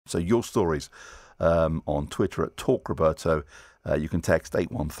So your stories on Twitter at Talk Roberto. You can text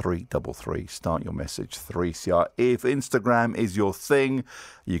 81333. Start your message 3CR. If Instagram is your thing,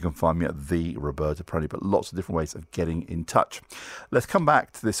 you can find me at the Roberto Perrone. But lots of different ways of getting in touch. Let's come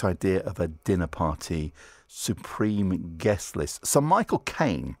back to this idea of a dinner party supreme guest list. So Michael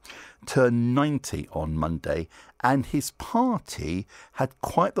Caine turned 90 on Monday, and his party had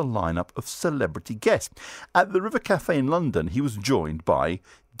quite the lineup of celebrity guests. At the River Cafe in London, he was joined by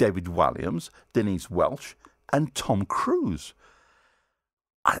David Walliams, Denise Welch, and Tom Cruise.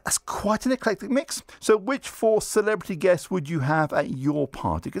 That's quite an eclectic mix. So which 4 celebrity guests would you have at your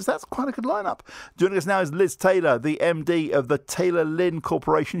party? Because that's quite a good lineup. Joining us now is Liz Taylor, the MD of the Taylor Lynn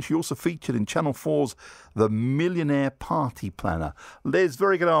Corporation. She also featured in Channel 4's The Millionaire Party Planner. Liz,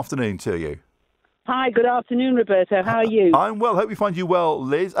 very good afternoon to you. Hi, good afternoon, Roberto. How are you? I'm well. Hope we find you well,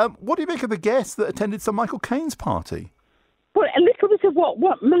 Liz. What do you make of the guests that attended Sir Michael Caine's party? Well, a little bit of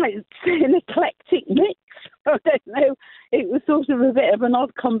what might say an eclectic mix. I don't know. It was sort of a bit of an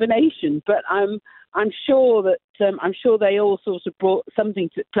odd combination, but I'm sure that they all sort of brought something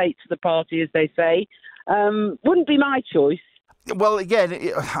to plate to the party, as they say. Wouldn't be my choice. Well, again,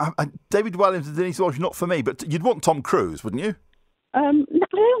 David Walliams and Denise Welch, not for me, but you'd want Tom Cruise, wouldn't you? No, I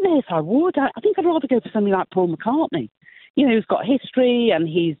don't know if I would. I think I'd rather go for something like Paul McCartney. You know, he's got history, and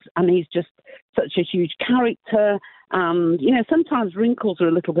he's just such a huge character. And you know, sometimes wrinkles are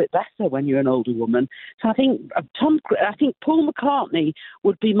a little bit better when you're an older woman. So I think Paul McCartney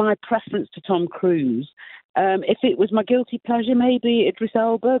would be my preference to Tom Cruise. If it was my guilty pleasure, maybe Idris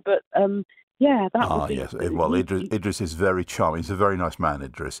Elba. But yeah, that would be. Yes. Well, Idris is very charming. He's a very nice man,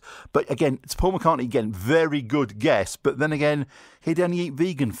 Idris. But again, it's Paul McCartney. Again, very good guest. But then again, he'd only eat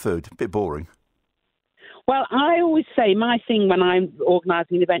vegan food. A bit boring. Well, I always say my thing when I'm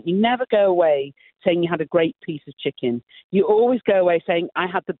organising an event, you never go away saying you had a great piece of chicken. You always go away saying, I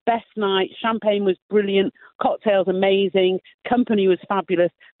had the best night, champagne was brilliant, cocktails amazing, company was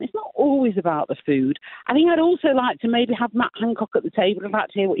fabulous. It's not always about the food. I think I'd also like to maybe have Matt Hancock at the table. I'd like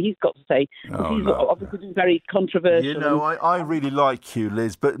to hear what he's got to say. He's obviously been very controversial. You know, I really like you,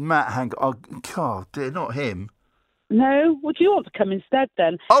 Liz, but Matt Hancock, oh, God, dear, not him. No? Would you want to come instead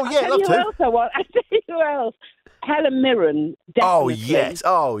then? Oh, yeah, love to. I tell you who else. Helen Mirren, definitely. Oh, yes.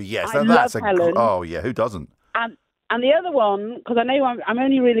 I love Helen. Oh, yeah, who doesn't? And the other one, because I know I'm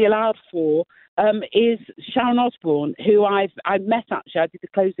only really allowed 4, is Sharon Osbourne, who I met, actually. I did the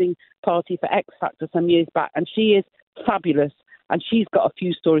closing party for X Factor some years back, and she is fabulous. And she's got a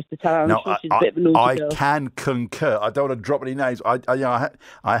few stories to tell. I'm sure she's a bit of a naughty girl. I can concur. I don't want to drop any names.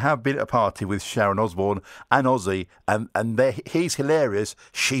 I have been at a party with Sharon Osbourne and Ozzy, and he's hilarious.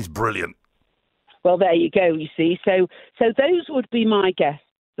 She's brilliant. Well, there you go. You see, so those would be my guests.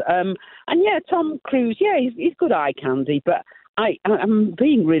 And yeah, Tom Cruise. Yeah, he's good eye candy, but I'm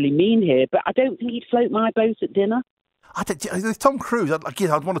being really mean here. But I don't think he'd float my boat at dinner. With Tom Cruise,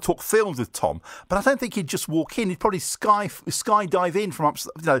 I'd want to talk films with Tom, but I don't think he'd just walk in. He'd probably skydive in from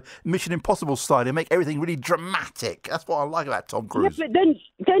Mission Impossible style and make everything really dramatic. That's what I like about Tom Cruise. Yeah, but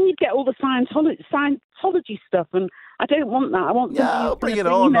then you'd get all the Scientology stuff, and I don't want that. I want bring it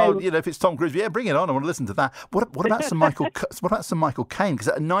on. If it's Tom Cruise, bring it on. I want to listen to that. What about Sir Michael? What about Sir Michael Caine? Because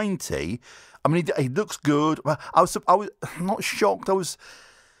at 90, I mean, he looks good. I was not shocked. I was.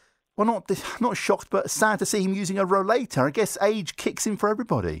 Well, not shocked, but sad to see him using a rollator. I guess age kicks in for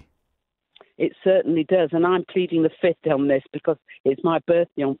everybody. It certainly does, and I'm pleading the fifth on this because it's my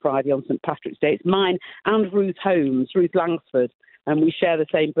birthday on Friday on St Patrick's Day. It's mine and Ruth Langsford, and we share the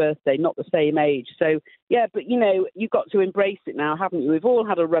same birthday, not the same age. So, yeah, but, you've got to embrace it now, haven't you? We've all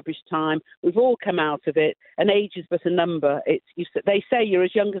had a rubbish time. We've all come out of it, and age is but a number. They say you're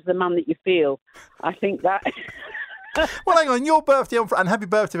as young as the man that you feel. I think that... Well, hang on, your birthday and happy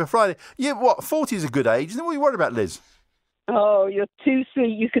birthday for Friday. 40 is a good age. What are you worried about, Liz? Oh, you're too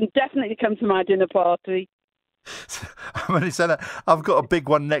sweet. You can definitely come to my dinner party. I'm only saying that I've got a big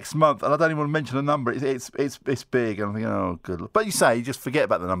one next month, and I don't even want to mention the number. It's big, and I'm thinking, oh, good. But you just forget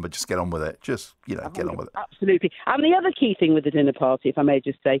about the number. Just get on with it. Just get on with it. Absolutely. And the other key thing with the dinner party, if I may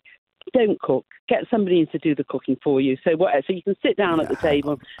just say, don't cook. Get somebody in to do the cooking for you. So you can sit down at the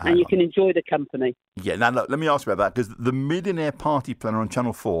table and you can enjoy the company. Yeah, now look, let me ask you about that, because the Millionaire Party Planner on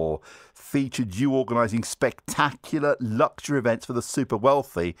Channel 4 featured you organising spectacular luxury events for the super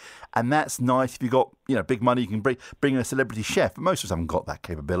wealthy, and that's nice. If you've got big money, you can bring in a celebrity chef, but most of us haven't got that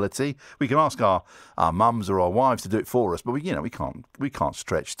capability. We can ask our mums or our wives to do it for us, but we can't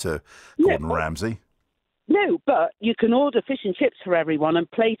stretch to Gordon Ramsay. No, but you can order fish and chips for everyone and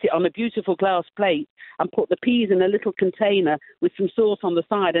plate it on a beautiful glass plate and put the peas in a little container with some sauce on the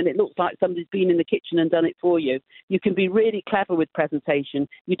side, and it looks like somebody's been in the kitchen and done it for you. You can be really clever with presentation.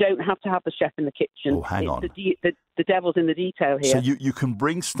 You don't have to have the chef in the kitchen. Oh, hang on. The devil's in the detail here. So you can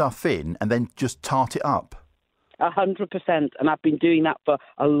bring stuff in and then just tart it up? 100%, and I've been doing that for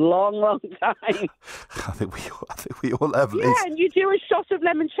a long, long time. I think we all have. Yeah, and you do a shot of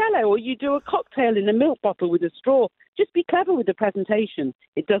limoncello, or you do a cocktail in a milk bottle with a straw. Just be clever with the presentation.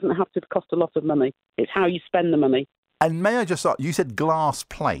 It doesn't have to cost a lot of money. It's how you spend the money. And may I just ask, you said glass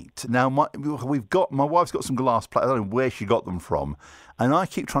plate. Now, my wife's got some glass plate. I don't know where she got them from. And I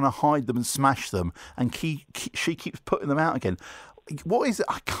keep trying to hide them and smash them, and she keeps putting them out again. What is it?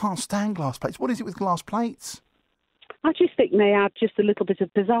 I can't stand glass plates. What is it with glass plates? I just think they add just a little bit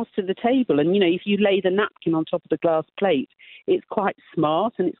of pizzazz to the table. And, if you lay the napkin on top of the glass plate, it's quite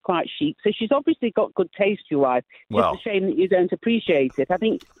smart and it's quite chic. So she's obviously got good taste, your wife. Just a shame that you don't appreciate it. I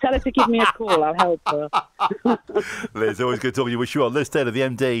think, tell her to give me a call. I'll help her. Liz, always good talking to you. Wish you well. Liz Taylor, the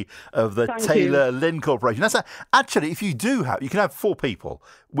MD of the Taylor Lynn Corporation. Actually, if you do you can have 4 people.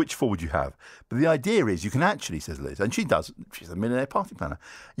 Which 4 would you have? But the idea is you can actually, says Liz, and she does, she's a millionaire party planner,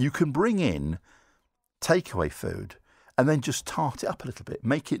 you can bring in takeaway food and then just tart it up a little bit,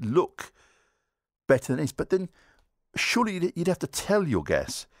 make it look better than it is. But then surely you'd have to tell your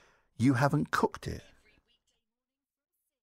guests you haven't cooked it.